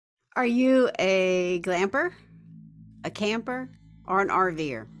Are you a glamper, a camper, or an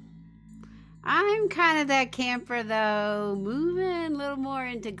RVer? I'm kind of that camper though, moving a little more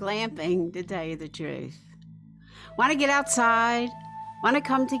into glamping to tell you the truth. Want to get outside, want to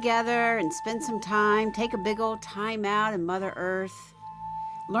come together and spend some time, take a big old time out in Mother Earth,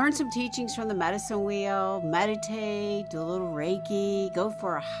 learn some teachings from the medicine wheel, meditate, do a little Reiki, go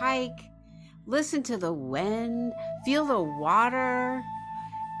for a hike, listen to the wind, feel the water,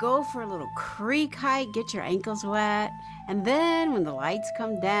 go for a little creek hike, get your ankles wet, and then when the lights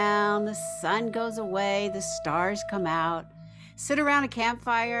come down, the sun goes away, the stars come out, sit around a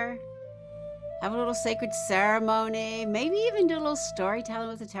campfire, have a little sacred ceremony, maybe even do a little storytelling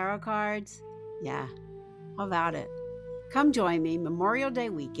with the tarot cards. Yeah, how about it? Come join me Memorial Day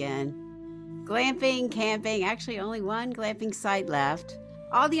weekend. Glamping, camping, actually only one glamping site left.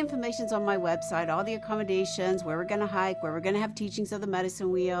 All the information's on my website, all the accommodations, where we're going to hike, where we're going to have teachings of the medicine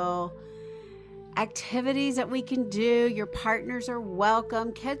wheel, activities that we can do. Your partners are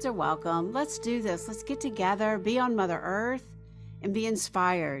welcome, kids are welcome. Let's do this. Let's get together, be on Mother Earth, and be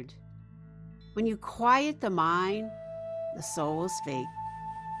inspired. When you quiet the mind, the soul will speak.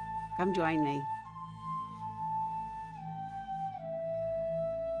 Come join me.